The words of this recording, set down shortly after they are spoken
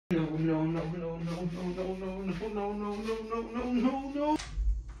no.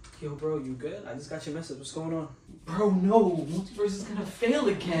 Yo, bro, you good? I just got your message. What's going on? Bro, no. Multiverse is gonna fail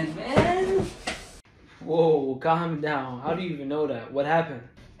again, man. Whoa, calm down. How do you even know that? What happened?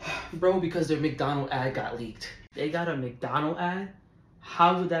 Bro, because their McDonald's ad got leaked. They got a McDonald's ad?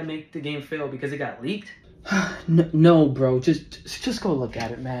 How would that make the game fail? Because it got leaked? No, bro. Just go look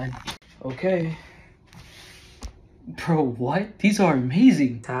at it, man. Okay. Bro, what? These are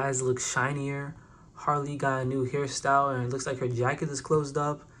amazing. Taz looks shinier. Harley got a new hairstyle and it looks like her jacket is closed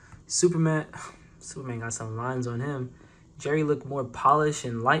up. Superman got some lines on him. Jerry looked more polished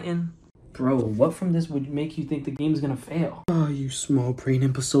and lightened. Bro, what from this would make you think the game's gonna fail? Oh, you small brain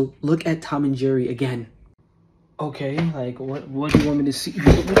imbecile. Look at Tom and Jerry again. Okay, like what do you want me to see?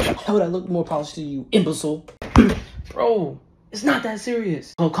 How would I look more polished to you, imbecile? Bro, it's not that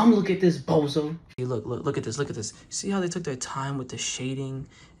serious. Oh, come look at this, bozo. Hey, look at this, look at this. See how they took their time with the shading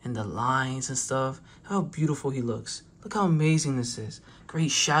and the lines and stuff? How beautiful he looks. Look how amazing this is.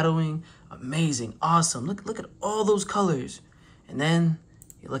 Great shadowing, amazing, awesome. Look at all those colors. And then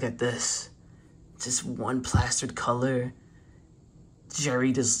you look at this. Just one plastered color.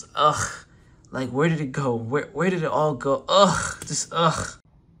 Jerry just, ugh. Like, where did it go? Where did it all go? Ugh, just ugh.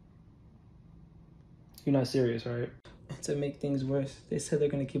 You're not serious, right? To make things worse, they said they're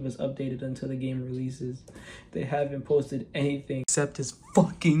gonna keep us updated until the game releases. They haven't posted anything except his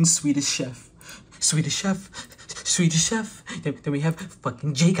fucking Swedish Chef. Swedish Chef. Swedish Chef. Then we have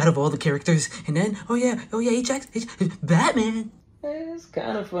fucking Jake out of all the characters. And then, oh yeah, Ajax, Batman. It's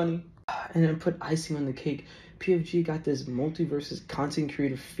kind of funny. And then put icing on the cake. PFG got this Multiversus content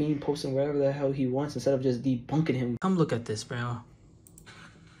creator fiend posting whatever the hell he wants instead of just debunking him. Come look at this, bro.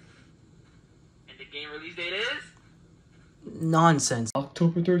 And the game release date is? Nonsense.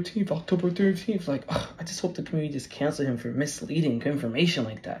 October 13th. Like, ugh, I just hope the community just cancel him for misleading information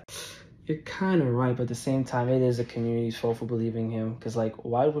like that. You're kind of right, but at the same time, it is the community's fault for believing him. Because, like,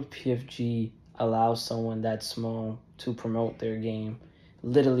 why would PFG allow someone that small to promote their game?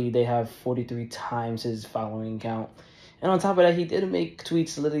 Literally, they have 43 times his following count. And on top of that, he did make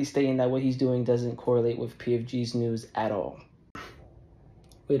tweets literally stating that what he's doing doesn't correlate with PFG's news at all.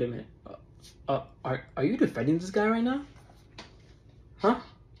 Wait a minute. Are you defending this guy right now? Huh?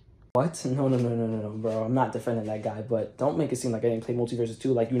 What? No, bro. I'm not defending that guy, but don't make it seem like I didn't play Multiversus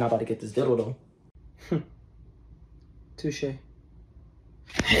 2 like you're not about to get this diddle, though. Touche.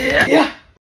 Yeah!